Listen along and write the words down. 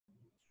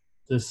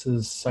This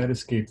is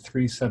Cytoscape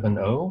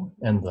 3.7.0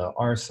 and the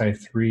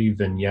RCy3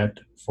 vignette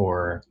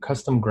for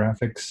custom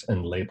graphics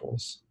and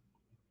labels.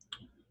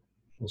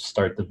 We'll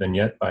start the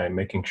vignette by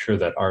making sure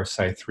that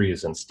RCy3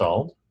 is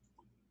installed.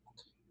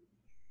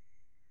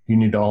 You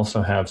need to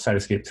also have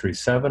Cytoscape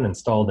 3.7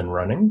 installed and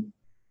running.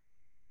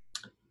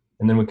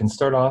 And then we can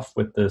start off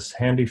with this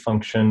handy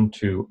function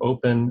to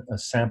open a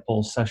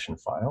sample session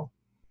file.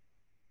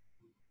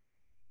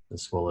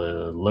 This will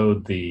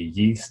load the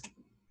yeast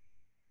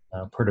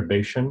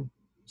perturbation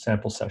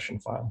sample session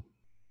file.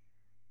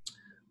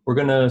 We're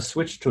going to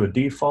switch to a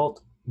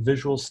default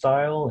visual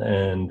style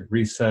and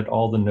reset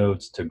all the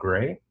nodes to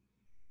gray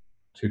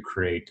to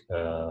create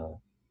a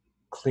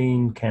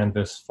clean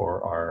canvas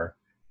for our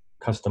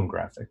custom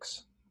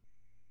graphics.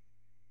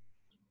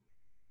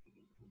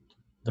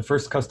 The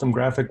first custom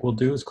graphic we'll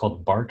do is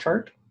called bar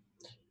chart.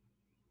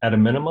 At a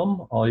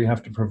minimum, all you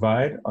have to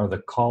provide are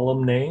the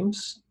column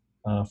names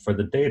for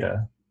the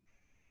data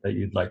that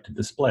you'd like to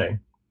display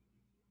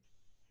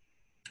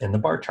in the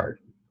bar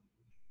chart.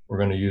 We're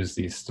going to use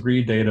these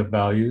 3 data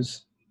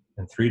values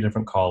in 3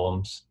 different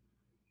columns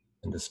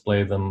and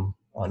display them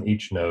on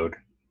each node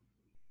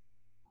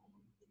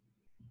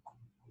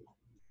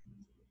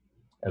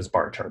as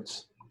bar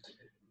charts.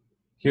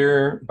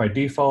 Here, by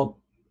default,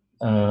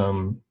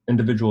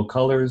 individual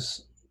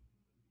colors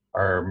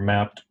are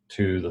mapped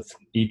to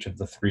each of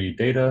the 3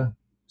 data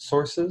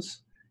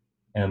sources,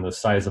 and the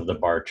size of the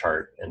bar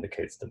chart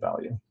indicates the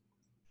value.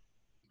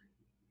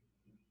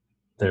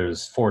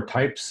 There's 4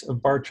 types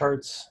of bar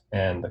charts,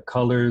 and the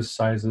colors,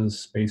 sizes,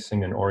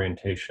 spacing, and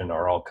orientation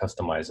are all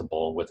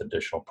customizable with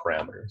additional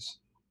parameters.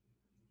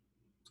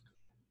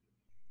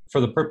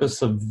 For the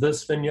purpose of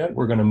this vignette,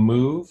 we're going to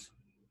move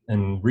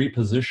and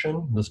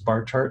reposition this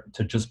bar chart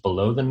to just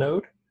below the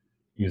node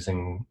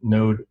using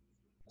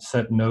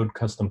set node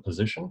custom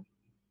position.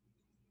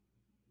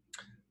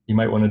 You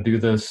might want to do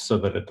this so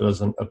that it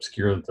doesn't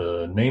obscure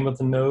the name of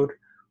the node,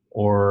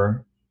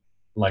 or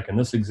like in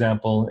this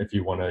example, if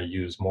you want to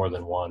use more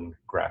than one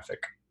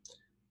graphic.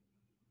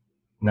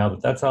 Now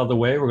that that's out of the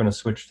way, we're going to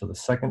switch to the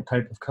second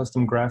type of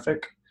custom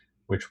graphic,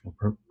 which will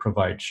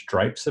provide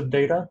stripes of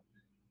data.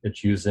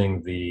 It's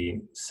using the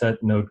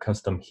set node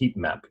custom heat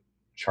map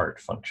chart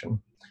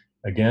function.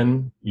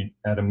 Again,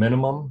 at a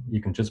minimum,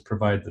 you can just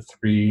provide the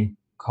 3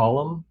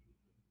 column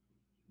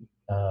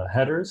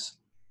headers,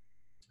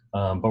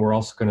 but we're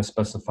also going to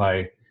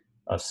specify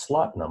a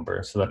slot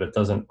number so that it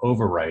doesn't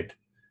overwrite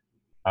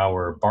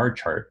our bar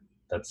chart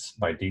that's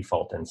by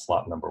default in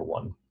slot number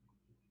 1.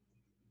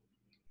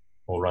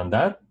 We'll run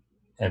that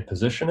and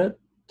position it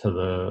to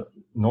the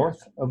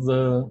north of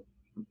the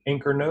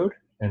anchor node,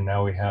 and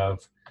now we have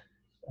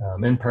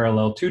in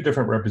parallel 2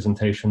 different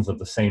representations of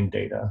the same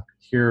data.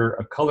 Here,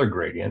 a color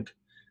gradient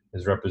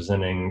is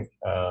representing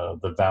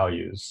the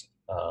values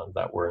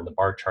that were in the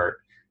bar chart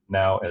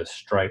now as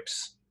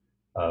stripes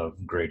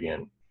of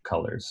gradient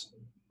colors,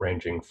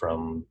 ranging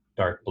from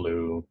dark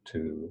blue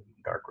to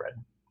dark red.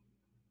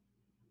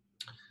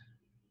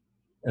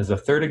 As a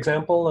third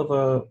example of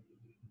a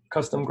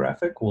custom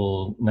graphic,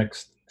 we'll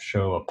next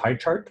show a pie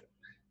chart.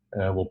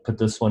 We'll put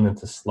this one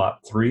into slot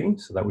 3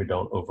 so that we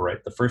don't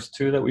overwrite the first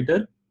 2 that we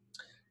did.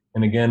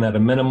 And again, at a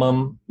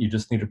minimum, you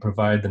just need to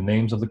provide the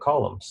names of the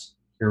columns.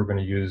 Here we're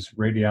going to use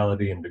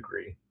radiality and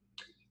degree,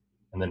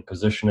 and then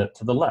position it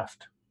to the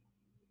left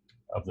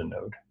of the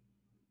node.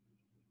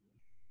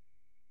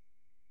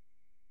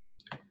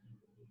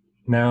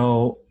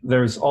 Now,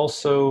 there's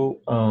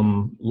also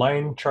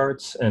line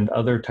charts and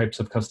other types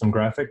of custom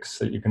graphics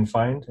that you can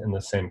find in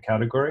the same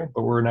category,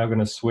 but we're now going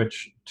to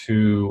switch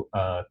to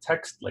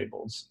text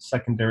labels,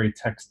 secondary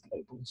text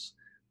labels.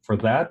 For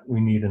that,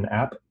 we need an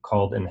app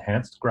called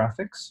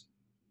enhancedGraphics.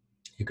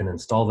 You can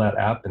install that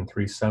app in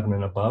 3.7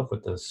 and above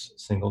with this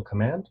single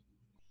command.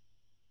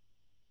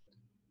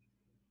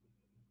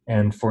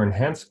 And for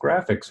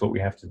enhancedGraphics, what we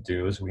have to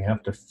do is we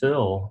have to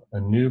fill a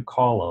new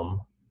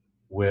column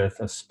with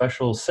a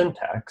special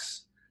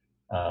syntax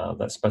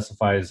that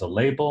specifies a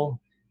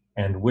label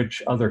and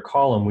which other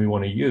column we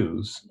want to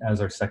use as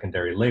our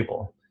secondary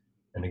label.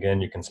 And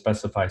again, you can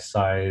specify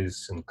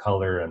size and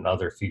color and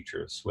other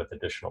features with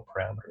additional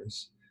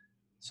parameters.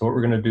 So what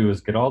we're going to do is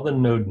get all the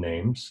node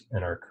names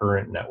in our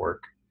current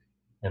network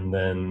and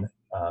then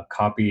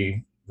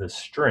copy the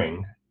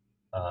string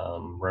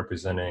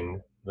representing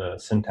the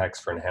syntax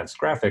for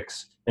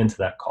enhancedGraphics into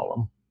that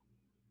column.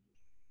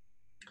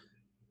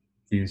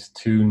 These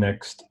 2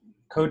 next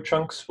code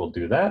chunks will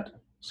do that.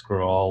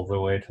 Scroll all the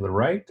way to the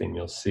right and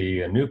you'll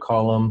see a new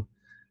column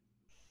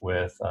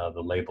with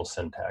the label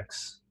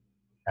syntax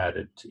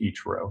added to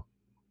each row.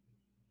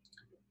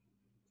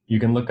 You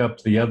can look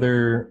up the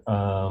other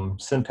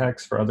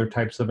syntax for other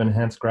types of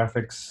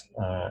enhancedGraphics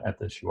at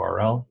this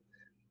URL.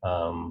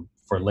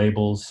 For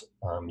labels,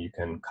 you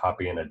can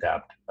copy and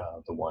adapt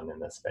the one in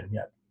this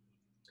vignette.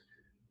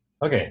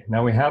 Okay,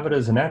 now we have it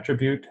as an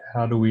attribute.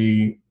 How do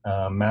we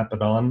map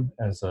it on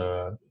as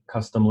a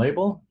custom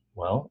label?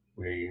 Well,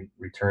 we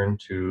return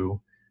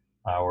to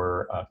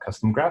our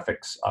custom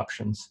graphics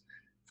options.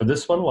 For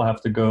this one, we'll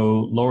have to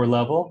go lower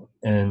level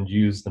and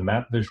use the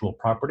map visual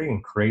property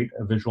and create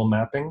a visual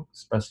mapping,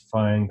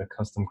 specifying the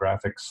custom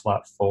graphics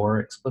slot 4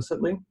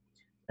 explicitly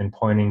and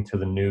pointing to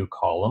the new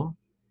column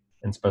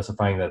and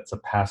specifying that it's a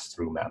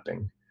pass-through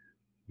mapping.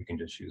 You can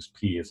just use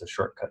P as a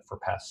shortcut for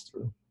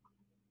pass-through.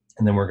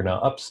 And then we're going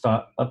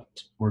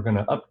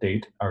to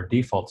update our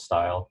default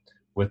style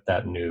with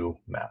that new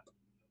map.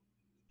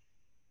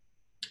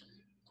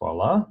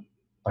 Voila.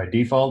 By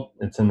default,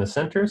 it's in the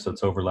center, so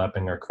it's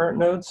overlapping our current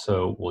nodes.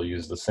 So we'll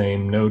use the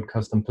same node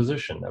custom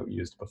position that we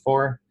used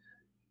before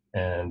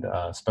and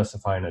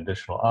specify an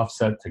additional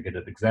offset to get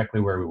it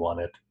exactly where we want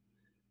it,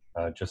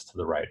 just to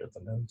the right of the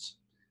nodes.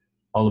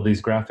 All of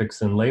these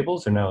graphics and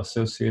labels are now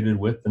associated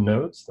with the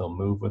nodes. They'll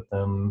move with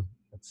them,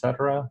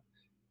 etc.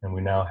 And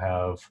we now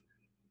have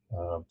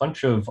a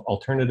bunch of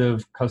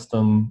alternative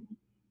custom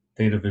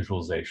data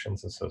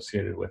visualizations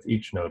associated with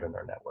each node in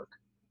our network.